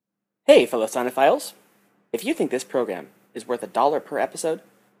Hey, fellow Sinophiles! If you think this program is worth $1 per episode,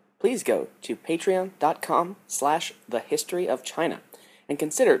 please go to patreon.com/thehistoryofchina and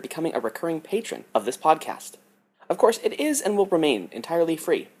consider becoming a recurring patron of this podcast. Of course, it is and will remain entirely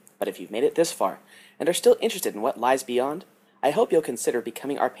free, but if you've made it this far and are still interested in what lies beyond, I hope you'll consider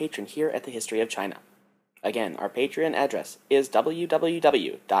becoming our patron here at the History of China. Again, our Patreon address is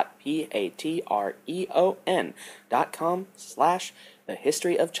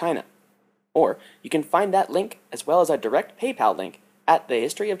www.patreon.com/thehistoryofchina. Or you can find that link as well as our direct PayPal link at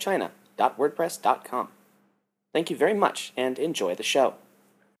thehistoryofchina.wordpress.com. Thank you very much and enjoy the show.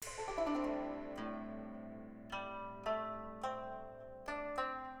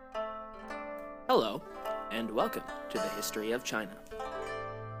 Hello, and welcome to the History of China.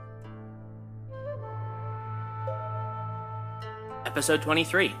 Episode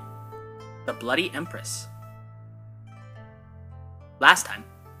 23, The Bloody Empress. Last time,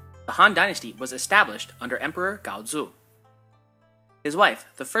 the Han Dynasty was established under Emperor Gaozu. His wife,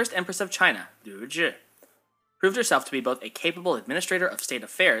 the first Empress of China, Liu Zhi, proved herself to be both a capable administrator of state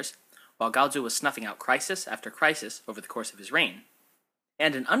affairs, while Gaozu was snuffing out crisis after crisis over the course of his reign,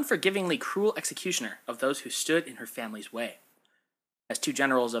 and an unforgivingly cruel executioner of those who stood in her family's way, as two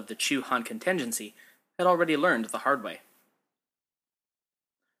generals of the Chu Han contingency had already learned the hard way.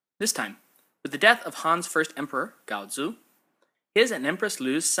 This time, with the death of Han's first emperor, Gaozu, his and Empress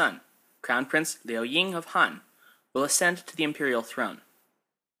Liu's son, Crown Prince Liu Ying of Han, will ascend to the imperial throne.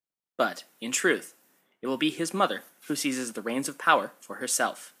 But, in truth, it will be his mother who seizes the reins of power for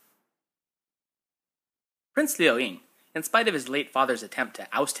herself. Prince Liu Ying, in spite of his late father's attempt to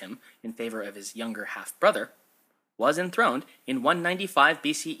oust him in favor of his younger half-brother, was enthroned in 195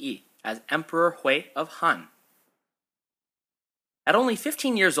 BCE as Emperor Hui of Han. At only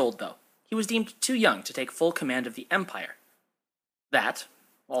 15 years old, though, he was deemed too young to take full command of the empire. That,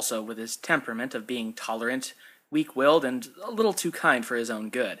 also with his temperament of being tolerant, weak-willed, and a little too kind for his own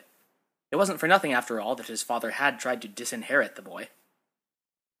good. It wasn't for nothing, after all, that his father had tried to disinherit the boy.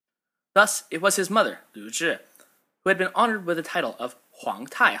 Thus, it was his mother, Liu Zhi, who had been honored with the title of Huang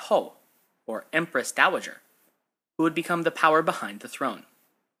Tai Hou, or Empress Dowager, who would become the power behind the throne.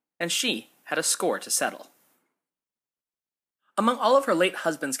 And she had a score to settle. Among all of her late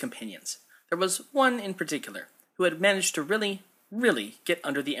husband's companions, there was one in particular who had managed to really get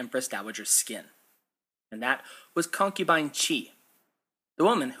under the Empress Dowager's skin. And that was concubine Qi, the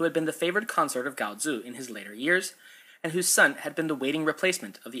woman who had been the favored consort of Gaozu in his later years, and whose son had been the waiting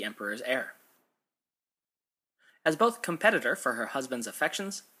replacement of the emperor's heir. As both competitor for her husband's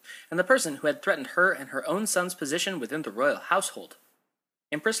affections, and the person who had threatened her and her own son's position within the royal household,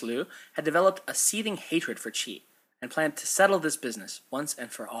 Empress Liu had developed a seething hatred for Qi, and planned to settle this business once and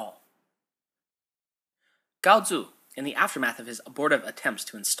for all. Gaozu, in the aftermath of his abortive attempts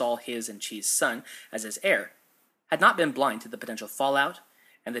to install his and Qi's son as his heir, had not been blind to the potential fallout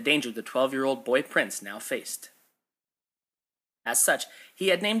and the danger the 12-year-old boy prince now faced. As such, he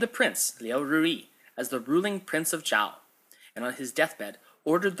had named the prince, Liu Ruyi, as the ruling prince of Zhao, and on his deathbed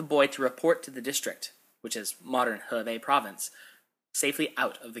ordered the boy to report to the district, which is modern Hebei province, safely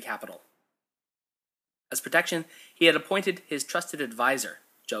out of the capital. As protection, he had appointed his trusted advisor,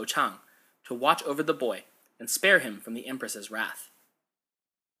 Zhou Chang, to watch over the boy and spare him from the empress's wrath.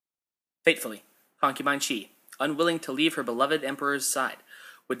 Fatefully, concubine Qi, unwilling to leave her beloved emperor's side,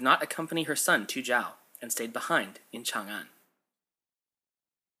 would not accompany her son to Zhao and stayed behind in Chang'an.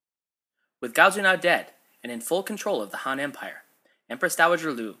 With Gaozu now dead and in full control of the Han Empire, Empress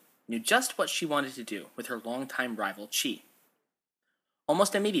Dowager Liu knew just what she wanted to do with her longtime rival Qi.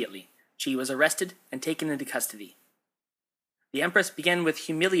 Almost immediately, Qi was arrested and taken into custody. The empress began with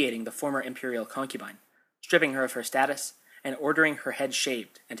humiliating the former imperial concubine, stripping her of her status, and ordering her head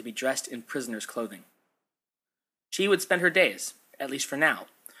shaved and to be dressed in prisoner's clothing. Qi would spend her days, at least for now,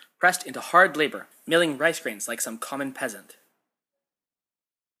 pressed into hard labor, milling rice grains like some common peasant.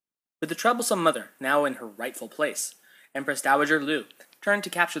 With the troublesome mother now in her rightful place, Empress Dowager Liu turned to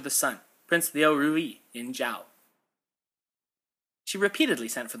capture the son, Prince Liu Ruyi, in Zhao. She repeatedly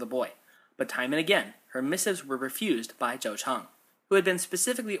sent for the boy, but time and again, her missives were refused by Zhou Chang, who had been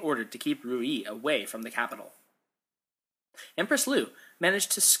specifically ordered to keep Ruyi away from the capital. Empress Liu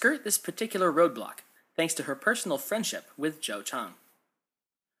managed to skirt this particular roadblock, thanks to her personal friendship with Zhou Chang.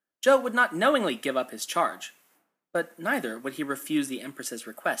 Zhou would not knowingly give up his charge, but neither would he refuse the empress's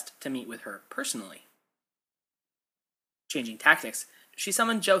request to meet with her personally. Changing tactics, she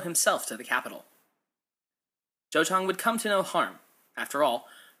summoned Zhou himself to the capital. Zhou Chang would come to no harm. After all,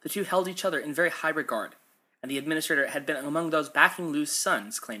 the two held each other in very high regard, and the administrator had been among those backing Liu's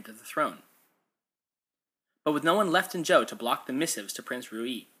son's claim to the throne. But with no one left in Zhou to block the missives to Prince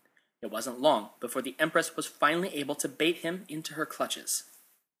Ruyi, It wasn't long before the Empress was finally able to bait him into her clutches.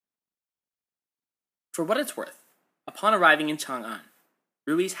 For what it's worth, upon arriving in Chang'an,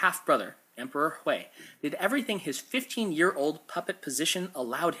 Rui's half-brother, Emperor Hui, did everything his 15-year-old puppet position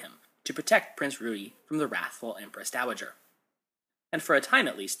allowed him to protect Prince Rui from the wrathful Empress Dowager. And for a time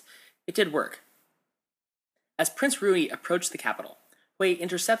at least, it did work. As Prince Rui approached the capital, Hui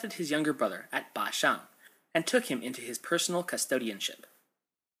intercepted his younger brother at Bashang and took him into his personal custodianship.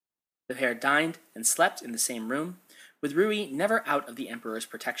 The pair dined and slept in the same room, with Rui never out of the emperor's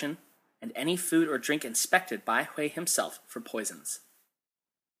protection, and any food or drink inspected by Hui himself for poisons.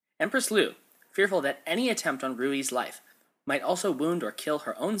 Empress Liu, fearful that any attempt on Rui's life might also wound or kill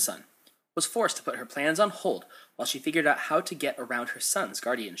her own son, was forced to put her plans on hold while she figured out how to get around her son's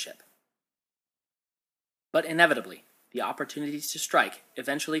guardianship. But inevitably, the opportunity to strike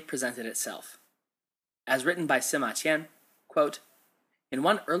eventually presented itself. As written by Sima Qian, quote, "In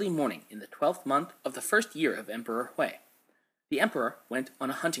one early morning in the 12th month of the first year of Emperor Hui, the emperor went on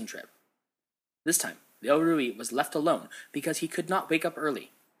a hunting trip. This time, Liu Rui was left alone because he could not wake up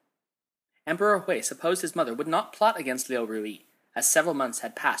early. Emperor Hui supposed his mother would not plot against Liu Rui, as several months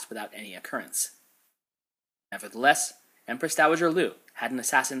had passed without any occurrence. Nevertheless, Empress Dowager Liu had an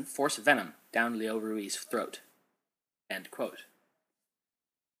assassin force venom down Liu Rui's throat." End quote.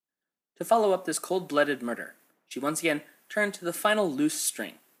 To follow up this cold-blooded murder, she once again turned to the final loose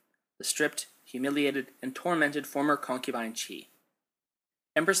string, the stripped, humiliated, and tormented former concubine Qi.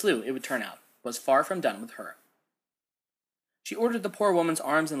 Empress Liu, it would turn out, was far from done with her. She ordered the poor woman's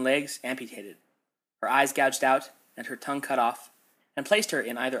arms and legs amputated, her eyes gouged out, and her tongue cut off, and placed her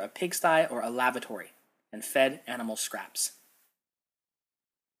in either a pigsty or a lavatory, and fed animal scraps.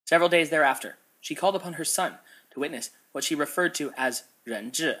 Several days thereafter, she called upon her son to witness what she referred to as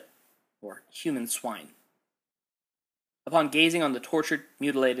人质, or human swine. Upon gazing on the tortured,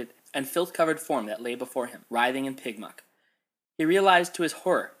 mutilated, and filth-covered form that lay before him, writhing in pig muck, he realized to his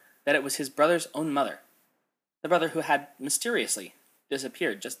horror that it was his brother's own mother, the brother who had mysteriously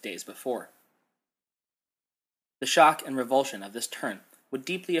disappeared just days before. The shock and revulsion of this turn would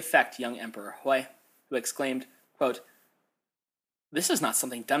deeply affect young Emperor Hui, who exclaimed, quote, "This is not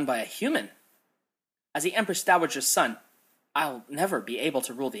something done by a human. As the Empress Dowager's son, I'll never be able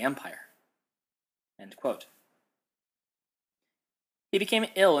to rule the empire." End quote. He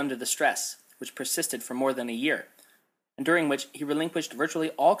became ill under the stress, which persisted for more than a year, and during which he relinquished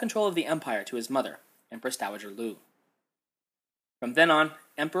virtually all control of the empire to his mother, Empress Dowager Liu. From then on,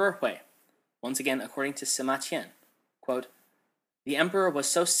 Emperor Hui, once again according to Sima Qian, quote, "The emperor was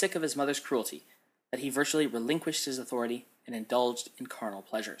so sick of his mother's cruelty that he virtually relinquished his authority and indulged in carnal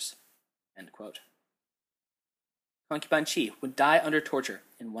pleasures." End quote. Concubine Qi would die under torture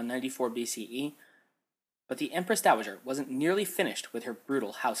in 194 BCE, but the Empress Dowager wasn't nearly finished with her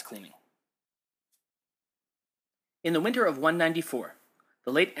brutal house cleaning. In the winter of 194,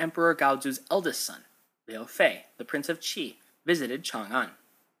 the late Emperor Gaozu's eldest son, Liu Fei, the Prince of Qi, visited Chang'an.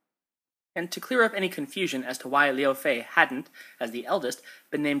 And to clear up any confusion as to why Liu Fei hadn't, as the eldest,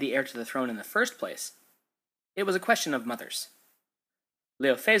 been named the heir to the throne in the first place, it was a question of mothers.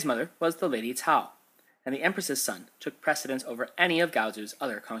 Liu Fei's mother was the Lady Cao, and the Empress's son took precedence over any of Gaozu's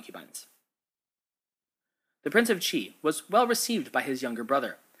other concubines. The Prince of Qi was well received by his younger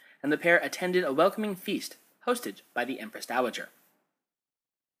brother, and the pair attended a welcoming feast hosted by the Empress Dowager.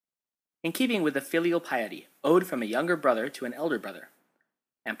 In keeping with the filial piety owed from a younger brother to an elder brother,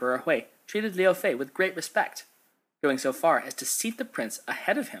 Emperor Hui treated Liu Fei with great respect, going so far as to seat the prince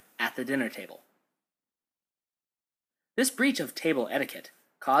ahead of him at the dinner table. This breach of table etiquette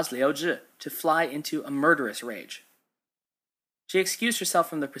caused Liu Zhi to fly into a murderous rage. She excused herself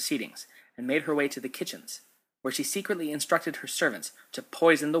from the proceedings and made her way to the kitchens, where she secretly instructed her servants to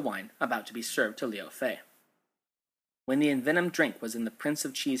poison the wine about to be served to Liu Fei. When the envenomed drink was in the Prince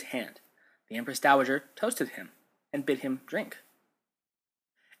of Qi's hand, the Empress Dowager toasted him and bid him drink.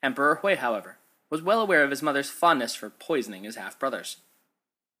 Emperor Hui, however, was well aware of his mother's fondness for poisoning his half-brothers.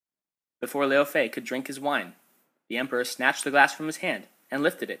 Before Liu Fei could drink his wine, the emperor snatched the glass from his hand and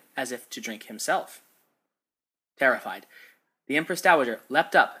lifted it as if to drink himself. Terrified, the Empress Dowager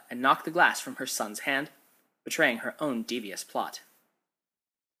leapt up and knocked the glass from her son's hand, betraying her own devious plot.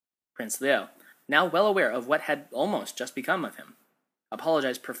 Prince Liu, now well aware of what had almost just become of him,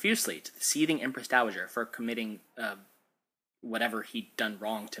 apologized profusely to the seething Empress Dowager for committing whatever he'd done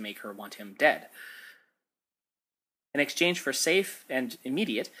wrong to make her want him dead. In exchange for safe and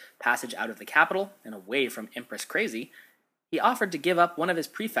immediate passage out of the capital and away from Empress Crazy, he offered to give up one of his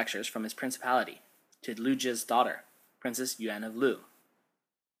prefectures from his principality to Lu Zhi's daughter, Princess Yuan of Lu.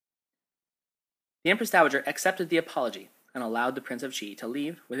 The Empress Dowager accepted the apology and allowed the Prince of Qi to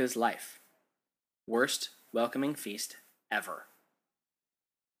leave with his life. Worst welcoming feast ever.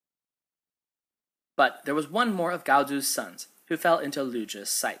 But there was one more of Gaozu's sons who fell into Lu Zhi's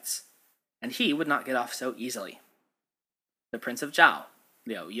sights, and he would not get off so easily. The Prince of Zhao,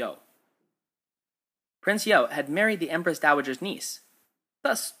 Liu You. Prince You had married the Empress Dowager's niece,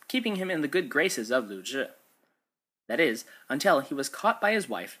 thus keeping him in the good graces of Lu Zhi. That is, until he was caught by his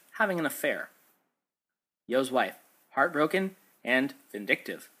wife having an affair. You's wife, heartbroken and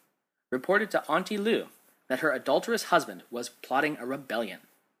vindictive, reported to Auntie Lu that her adulterous husband was plotting a rebellion.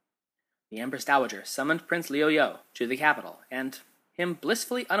 The Empress Dowager summoned Prince Liu You to the capital, and, him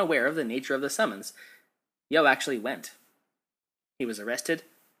blissfully unaware of the nature of the summons, You actually went. He was arrested,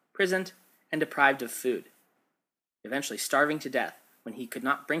 prisoned, and deprived of food, eventually starving to death when he could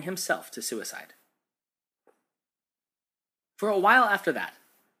not bring himself to suicide. For a while after that,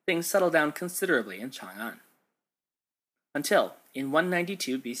 things settled down considerably in Chang'an. Until, in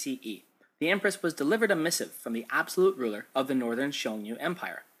 192 BCE, the empress was delivered a missive from the absolute ruler of the northern Xiongnu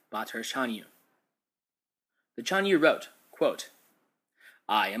Empire, Bater Chanyu. The Chanyu wrote, quote,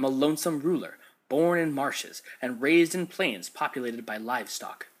 "I am a lonesome ruler, born in marshes and raised in plains populated by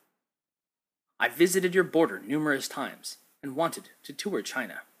livestock. I visited your border numerous times and wanted to tour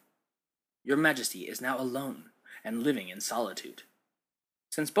China. Your Majesty is now alone and living in solitude.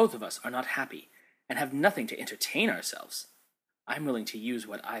 Since both of us are not happy and have nothing to entertain ourselves, I'm willing to use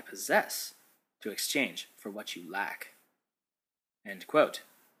what I possess to exchange for what you lack." End quote.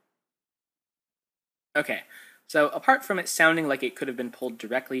 Okay, so apart from it sounding like it could have been pulled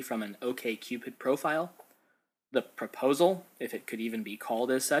directly from an OkCupid profile, the proposal, if it could even be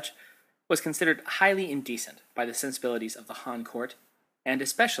called as such, was considered highly indecent by the sensibilities of the Han court, and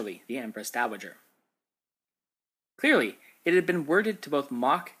especially the Empress Dowager. Clearly, it had been worded to both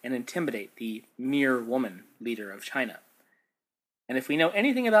mock and intimidate the mere woman leader of China. And if we know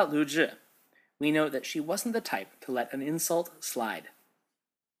anything about Lu Zhi, we know that she wasn't the type to let an insult slide.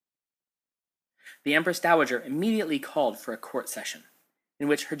 The Empress Dowager immediately called for a court session, in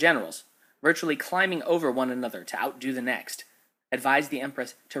which her generals, virtually climbing over one another to outdo the next, advised the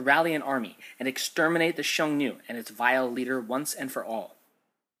Empress to rally an army and exterminate the Xiongnu and its vile leader once and for all.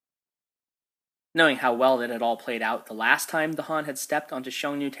 Knowing how well it had all played out the last time the Han had stepped onto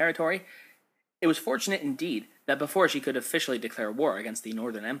Xiongnu territory, it was fortunate indeed that before she could officially declare war against the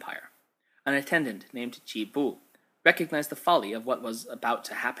Northern Empire, an attendant named Ji Bu recognized the folly of what was about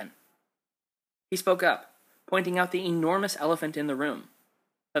to happen. He spoke up, pointing out the enormous elephant in the room,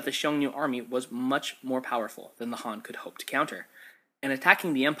 that the Xiongnu army was much more powerful than the Han could hope to counter, and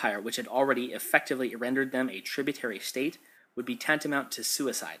attacking the empire which had already effectively rendered them a tributary state would be tantamount to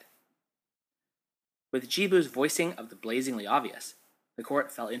suicide. With Jibu's voicing of the blazingly obvious, the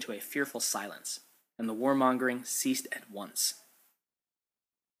court fell into a fearful silence, and the warmongering ceased at once.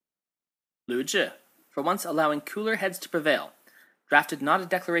 Lu Zhi, for once allowing cooler heads to prevail, drafted not a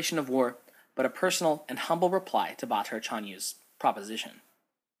declaration of war, but a personal and humble reply to Bater Chanyu's proposition.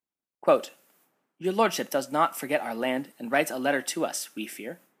 Quote, "Your lordship does not forget our land and writes a letter to us, we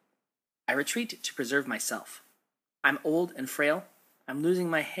fear. I retreat to preserve myself. I'm old and frail, I'm losing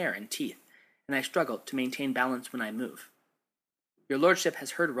my hair and teeth, and I struggle to maintain balance when I move. Your lordship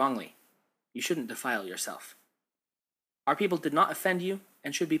has heard wrongly. You shouldn't defile yourself. Our people did not offend you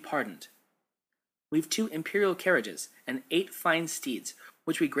and should be pardoned. We've 2 imperial carriages and 8 fine steeds,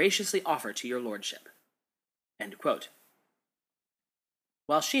 which we graciously offer to your lordship." End quote.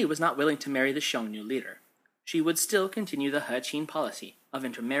 While she was not willing to marry the Xiongnu leader, she would still continue the He Qin policy of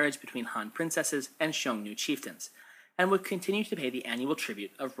intermarriage between Han princesses and Xiongnu chieftains, and would continue to pay the annual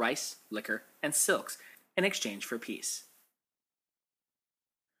tribute of rice, liquor, and silks in exchange for peace.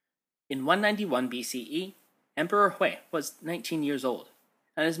 In 191 BCE, Emperor Hui was 19 years old,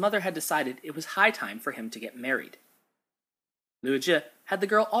 and his mother had decided it was high time for him to get married. Lu Zhi had the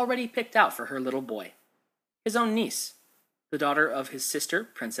girl already picked out for her little boy, his own niece, the daughter of his sister,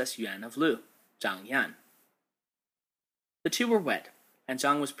 Princess Yuan of Lu, Zhang Yan. The two were wed, and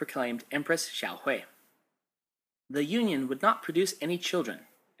Zhang was proclaimed Empress Xiaohui. The union would not produce any children,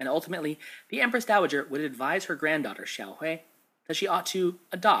 and ultimately the Empress Dowager would advise her granddaughter Xiaohui that she ought to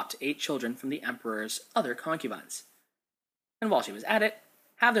adopt 8 children from the emperor's other concubines, and while she was at it,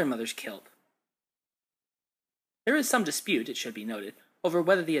 have their mothers killed. There is some dispute, it should be noted, over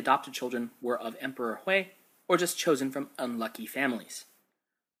whether the adopted children were of Emperor Hui or just chosen from unlucky families.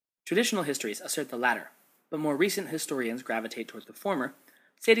 Traditional histories assert the latter, but more recent historians gravitate toward the former,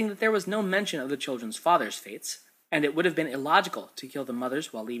 stating that there was no mention of the children's fathers' fates, and it would have been illogical to kill the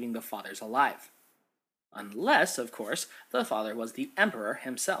mothers while leaving the fathers alive. Unless, of course, the father was the emperor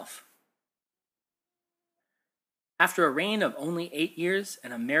himself. After a reign of only 8 years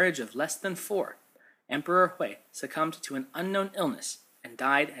and a marriage of less than 4, Emperor Hui succumbed to an unknown illness and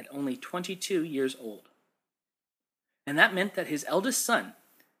died at only 22 years old. And that meant that his eldest son,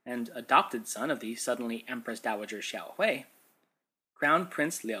 and adopted son of the suddenly Empress Dowager Xiao Hui, Crown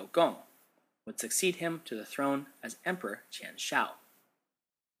Prince Liu Gong, would succeed him to the throne as Emperor Qian Shao.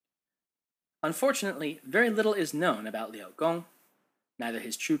 Unfortunately, very little is known about Liu Gong, neither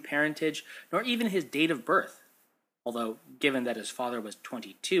his true parentage nor even his date of birth, although, given that his father was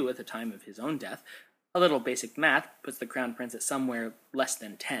 22 at the time of his own death, a little basic math puts the crown prince at somewhere less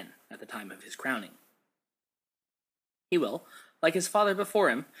than 10 at the time of his crowning. He will, like his father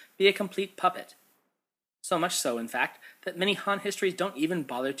before him, be a complete puppet. So much so, in fact, that many Han histories don't even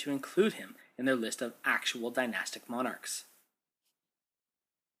bother to include him in their list of actual dynastic monarchs.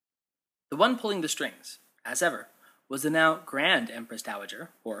 The one pulling the strings, as ever, was the now Grand Empress Dowager,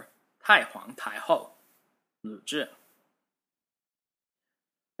 or Tai Huang Tai Ho, Lu Zhi.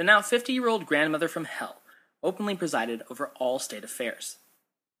 The now 50-year-old grandmother from hell openly presided over all state affairs.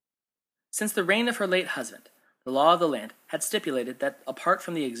 Since the reign of her late husband, the law of the land had stipulated that, apart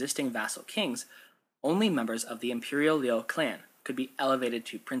from the existing vassal kings, only members of the imperial Liu clan could be elevated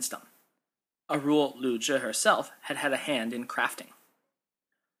to princedom, a rule Lu Zhi herself had had a hand in crafting.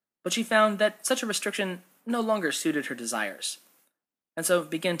 But she found that such a restriction no longer suited her desires, and so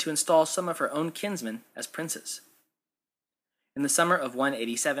began to install some of her own kinsmen as princes. In the summer of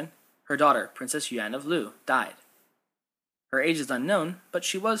 187, her daughter, Princess Yuan of Lu, died. Her age is unknown, but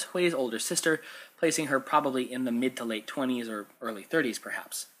she was Hui's older sister, placing her probably in the mid to late 20s or early 30s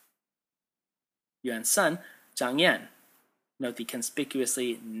perhaps. Yuan's son, Zhang Yan, note the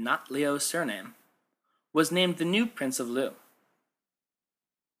conspicuously not Liu surname, was named the new Prince of Lu.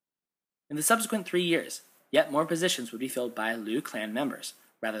 In the subsequent 3 years, yet more positions would be filled by Liu clan members,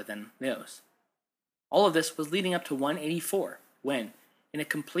 rather than Liu's. All of this was leading up to 184, when, in a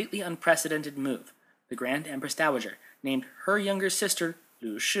completely unprecedented move, the Grand Empress Dowager named her younger sister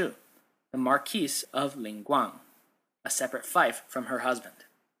Lu Shi, the Marquise of Lingguang, a separate fief from her husband.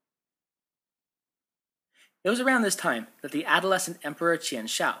 It was around this time that the adolescent Emperor Qian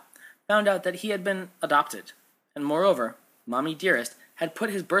Shao found out that he had been adopted, and moreover, Mommy Dearest had put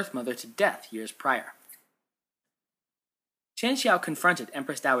his birth mother to death years prior. Qian Xiao confronted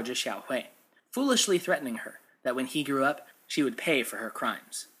Empress Dowager Xiao Hui, foolishly threatening her that when he grew up, she would pay for her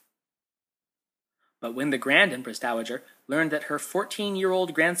crimes. But when the Grand Empress Dowager learned that her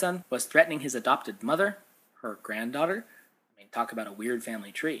 14-year-old grandson was threatening his adopted mother, her granddaughter, talk about a weird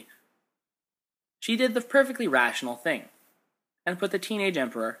family tree, she did the perfectly rational thing, and put the teenage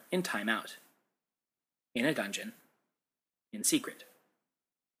emperor in timeout. In a dungeon. In secret.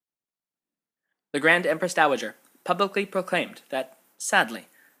 The Grand Empress Dowager publicly proclaimed that, sadly,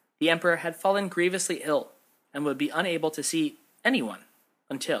 the emperor had fallen grievously ill and would be unable to see anyone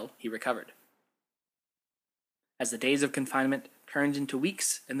until he recovered. As the days of confinement turned into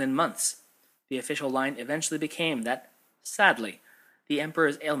weeks and then months, the official line eventually became that, sadly, the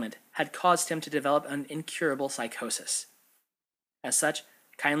emperor's ailment had caused him to develop an incurable psychosis. As such,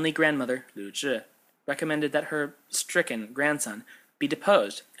 kindly grandmother Lu Zhi recommended that her stricken grandson be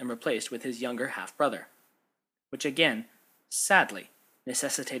deposed and replaced with his younger half-brother, which again, sadly,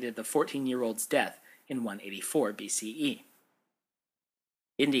 necessitated the 14-year-old's death in 184 BCE.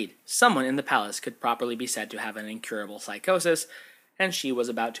 Indeed, someone in the palace could properly be said to have an incurable psychosis, and she was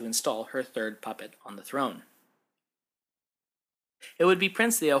about to install her third puppet on the throne. It would be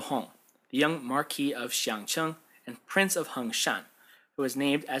Prince Liu Hong, the young Marquis of Xiangcheng and Prince of Hengshan, who was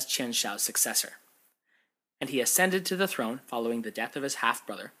named as Qian Shao's successor, and he ascended to the throne following the death of his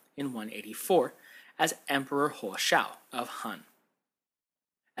half-brother in 184 as Emperor Ho Shao of Han.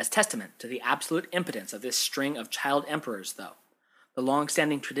 As testament to the absolute impotence of this string of child emperors, though, the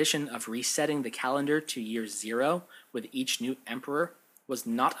long-standing tradition of resetting the calendar to year 0 with each new emperor was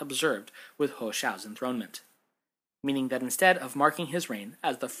not observed with Ho Shao's enthronement, meaning that instead of marking his reign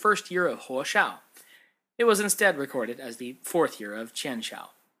as the first year of Ho Shao, it was instead recorded as the 4th year of Qian Shao.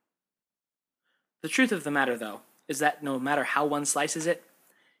 The truth of the matter, though, is that no matter how one slices it,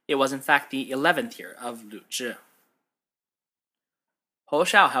 it was in fact the 11th year of Lu Zhi. Ho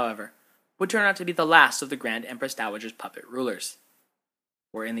Shao, however, would turn out to be the last of the Grand Empress Dowager's puppet rulers.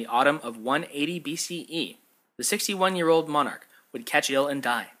 For in the autumn of 180 BCE, the 61-year-old monarch would catch ill and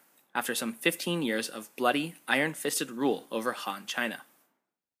die, after some 15 years of bloody, iron-fisted rule over Han China.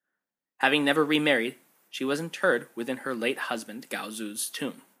 Having never remarried, she was interred within her late husband Gaozu's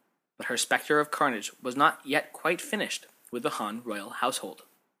tomb, but her specter of carnage was not yet quite finished with the Han royal household.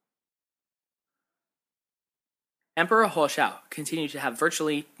 Emperor Ho Shao continued to have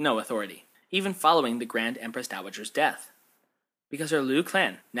virtually no authority, even following the Grand Empress Dowager's death, because her Liu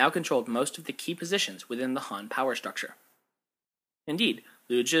clan now controlled most of the key positions within the Han power structure. Indeed,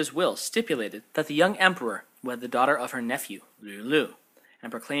 Liu Zhi's will stipulated that the young emperor wed the daughter of her nephew, Liu Lu,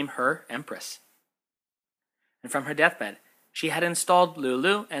 and proclaim her empress. And from her deathbed, she had installed Liu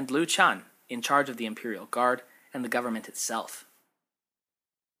Lu and Liu Chan in charge of the imperial guard and the government itself.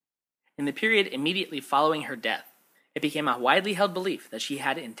 In the period immediately following her death, it became a widely held belief that she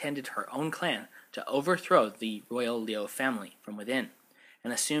had intended her own clan to overthrow the royal Liu family from within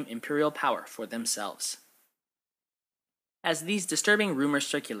and assume imperial power for themselves. As these disturbing rumors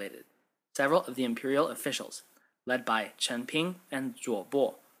circulated, several of the imperial officials, led by Chen Ping and Zhuo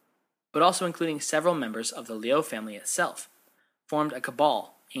Bo, but also including several members of the Liu family itself, formed a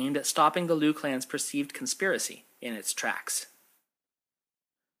cabal aimed at stopping the Liu clan's perceived conspiracy in its tracks.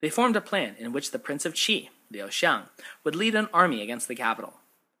 They formed a plan in which the Prince of Qi, Liu Xiang, would lead an army against the capital,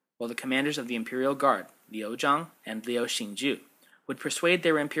 while the commanders of the Imperial Guard, Liu Zhang and Liu Xingju, would persuade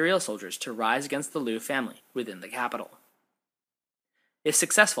their imperial soldiers to rise against the Liu family within the capital. If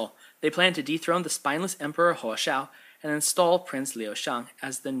successful, they planned to dethrone the spineless Emperor Huo Shao and install Prince Liu Xiang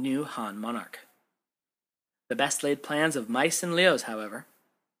as the new Han monarch. The best-laid plans of mice and Lius, however.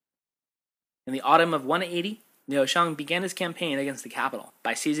 In the autumn of 180, Liu Xiang began his campaign against the capital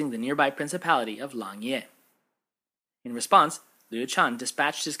by seizing the nearby principality of Langye. In response, Liu Chan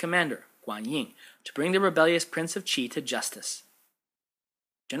dispatched his commander, Guan Ying, to bring the rebellious Prince of Qi to justice.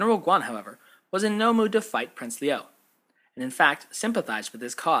 General Guan, however, was in no mood to fight Prince Liu, and in fact sympathized with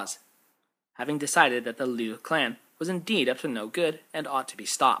his cause, having decided that the Liu clan was indeed up to no good and ought to be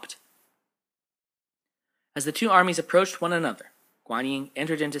stopped. As the two armies approached one another, Guan Ying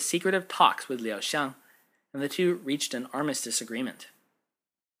entered into secretive talks with Liu Xiang, and the two reached an armistice agreement.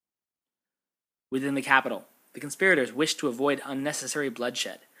 Within the capital, the conspirators wished to avoid unnecessary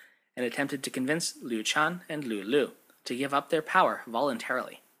bloodshed, and attempted to convince Liu Chan and Liu Lu to give up their power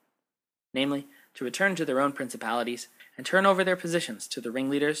voluntarily, namely, to return to their own principalities and turn over their positions to the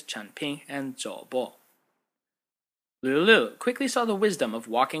ringleaders Chen Ping and Zhou Bo. Liu Lu quickly saw the wisdom of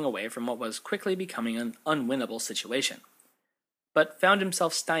walking away from what was quickly becoming an unwinnable situation, but found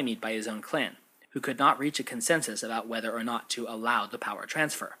himself stymied by his own clan, who could not reach a consensus about whether or not to allow the power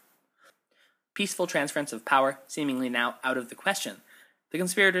transfer. Peaceful transference of power seemingly now out of the question, the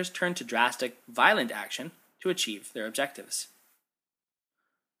conspirators turned to drastic, violent action to achieve their objectives.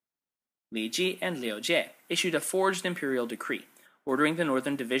 Li Ji and Liu Jie issued a forged imperial decree, ordering the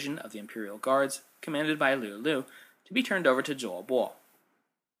northern division of the imperial guards, commanded by Liu Lu, to be turned over to Zhuo Bo.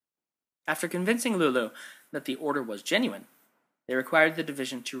 After convincing Liu Lu that the order was genuine, they required the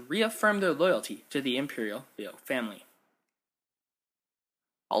division to reaffirm their loyalty to the imperial Liu family.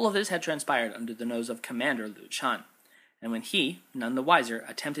 All of this had transpired under the nose of Commander Liu Chan, and when he, none the wiser,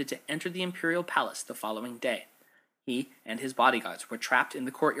 attempted to enter the imperial palace the following day, he and his bodyguards were trapped in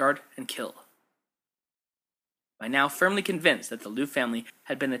the courtyard and killed. By now firmly convinced that the Liu family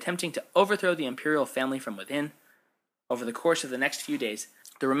had been attempting to overthrow the imperial family from within, over the course of the next few days,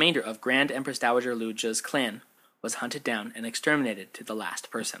 the remainder of Grand Empress Dowager Liu Zhi's clan was hunted down and exterminated to the last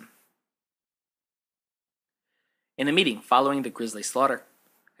person. In a meeting following the grisly slaughter,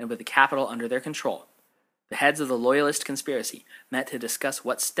 and with the capital under their control, the heads of the loyalist conspiracy met to discuss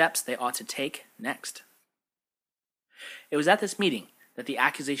what steps they ought to take next. It was at this meeting that the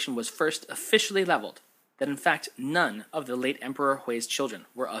accusation was first officially leveled that in fact none of the late Emperor Hui's children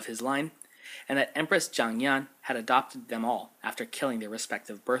were of his line, and that Empress Jiangyan had adopted them all after killing their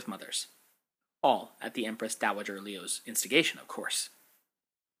respective birth mothers. All at the Empress Dowager Liu's instigation, of course.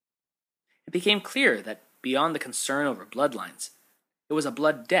 It became clear that beyond the concern over bloodlines, it was a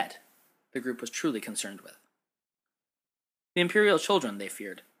blood debt the group was truly concerned with. The imperial children, they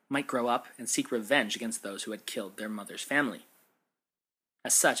feared, might grow up and seek revenge against those who had killed their mother's family.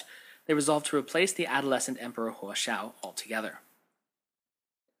 As such, they resolved to replace the adolescent Emperor Huo Shao altogether.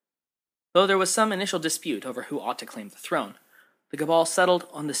 Though there was some initial dispute over who ought to claim the throne, the cabal settled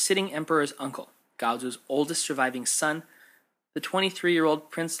on the sitting emperor's uncle, Gaozu's oldest surviving son, the 23-year-old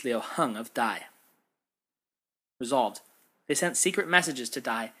Prince Liu Heng of Dai. Resolved, they sent secret messages to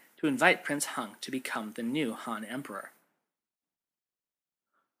Dai to invite Prince Heng to become the new Han emperor.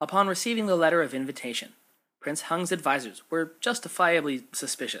 Upon receiving the letter of invitation, Prince Heng's advisors were justifiably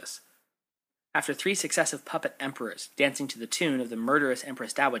suspicious. After 3 successive puppet emperors dancing to the tune of the murderous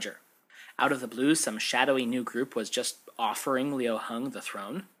Empress Dowager, out of the blue some shadowy new group was just offering Liu Heng the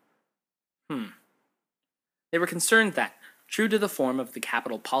throne? They were concerned that, true to the form of the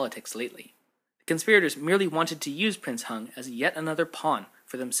capital politics lately, the conspirators merely wanted to use Prince Heng as yet another pawn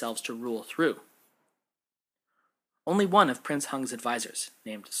for themselves to rule through. Only one of Prince Heng's advisors,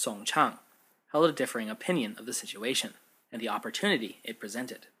 named Song Chang, held a differing opinion of the situation and the opportunity it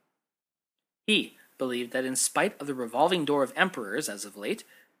presented. He believed that in spite of the revolving door of emperors as of late,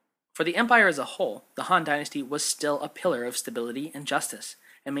 for the empire as a whole, the Han dynasty was still a pillar of stability and justice,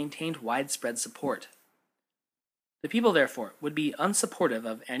 and maintained widespread support. The people, therefore, would be unsupportive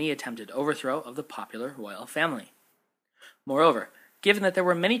of any attempted overthrow of the popular royal family. Moreover, given that there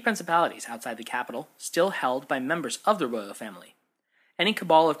were many principalities outside the capital still held by members of the royal family, any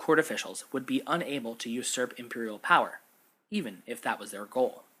cabal of court officials would be unable to usurp imperial power, even if that was their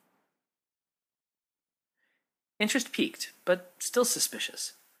goal. Interest piqued, but still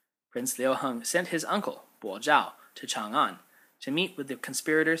suspicious, Prince Liu Heng sent his uncle, Bo Zhao, to Chang'an to meet with the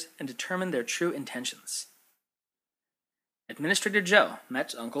conspirators and determine their true intentions. Administrator Zhou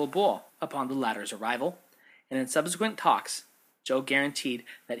met Uncle Bo upon the latter's arrival, and in subsequent talks, Zhou guaranteed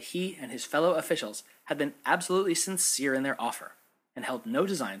that he and his fellow officials had been absolutely sincere in their offer, and held no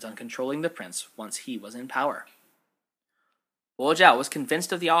designs on controlling the prince once he was in power. Bo Zhao was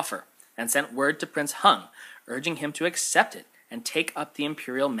convinced of the offer, and sent word to Prince Heng, urging him to accept it and take up the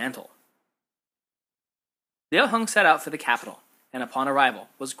imperial mantle. Liu Heng set out for the capital, and upon arrival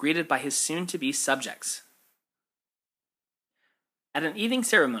was greeted by his soon-to-be subjects. At an evening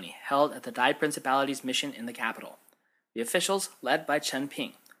ceremony held at the Dai Principality's mission in the capital, the officials, led by Chen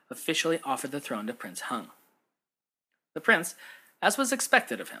Ping, officially offered the throne to Prince Heng. The prince, as was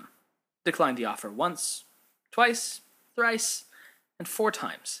expected of him, declined the offer once, twice, thrice, and 4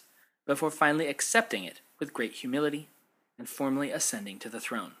 times, before finally accepting it with great humility and formally ascending to the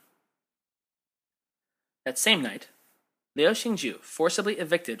throne. That same night, Liu Xingju forcibly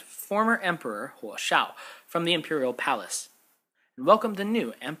evicted former Emperor Huo Shao from the imperial palace, and welcomed the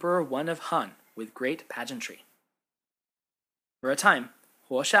new Emperor I of Han with great pageantry. For a time,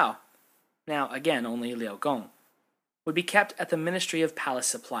 Huo Shao, now again only Liu Gong, would be kept at the Ministry of Palace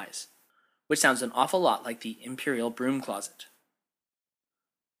Supplies, which sounds an awful lot like the imperial broom closet.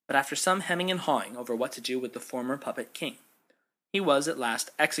 But after some hemming and hawing over what to do with the former puppet king, he was at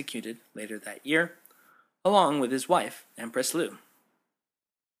last executed later that year, along with his wife, Empress Lu.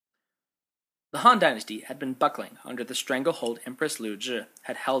 The Han dynasty had been buckling under the stranglehold Empress Lu Zhi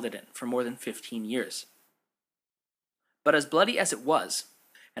had held it in for more than 15 years. But as bloody as it was,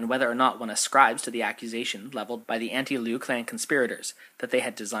 and whether or not one ascribes to the accusation leveled by the anti-Liu clan conspirators that they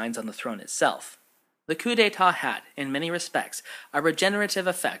had designs on the throne itself, the coup d'etat had, in many respects, a regenerative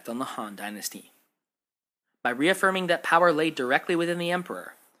effect on the Han dynasty. By reaffirming that power lay directly within the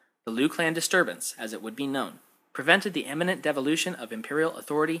emperor, the Liu clan disturbance, as it would be known, prevented the imminent devolution of imperial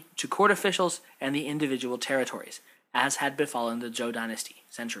authority to court officials and the individual territories, as had befallen the Zhou dynasty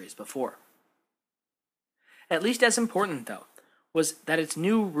centuries before. At least as important, though, was that its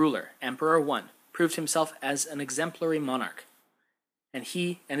new ruler, Emperor I, proved himself as an exemplary monarch, and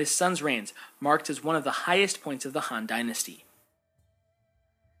he and his son's reigns marked as one of the highest points of the Han dynasty.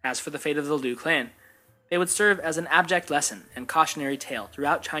 As for the fate of the Liu clan, they would serve as an abject lesson and cautionary tale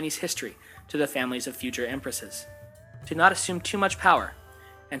throughout Chinese history to the families of future empresses, to not assume too much power,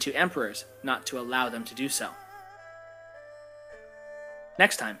 and to emperors not to allow them to do so.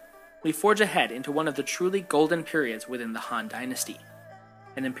 Next time, we forge ahead into one of the truly golden periods within the Han dynasty,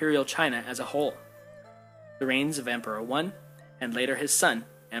 and imperial China as a whole, the reigns of Emperor I, and later his son,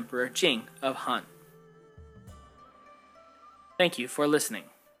 Emperor Jing of Han. Thank you for listening.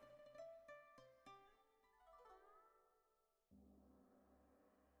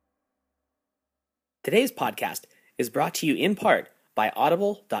 Today's podcast is brought to you in part by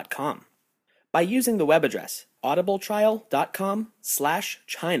Audible.com. By using the web address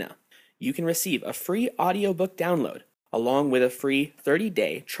audibletrial.com/China, you can receive a free audiobook download along with a free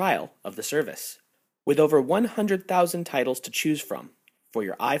 30-day trial of the service. With over 100,000 titles to choose from for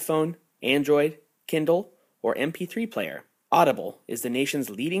your iPhone, Android, Kindle, or MP3 player, Audible is the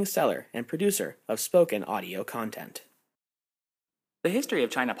nation's leading seller and producer of spoken audio content. The History of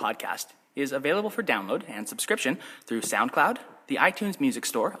China podcast is available for download and subscription through SoundCloud, the iTunes Music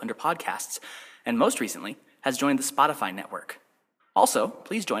Store under podcasts, and most recently has joined the Spotify network. Also,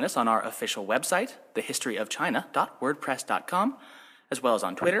 please join us on our official website, thehistoryofchina.wordpress.com, as well as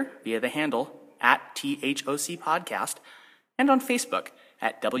on Twitter via the handle @THOCpodcast, and on Facebook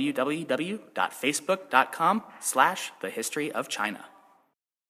at www.facebook.com/thehistoryofchina.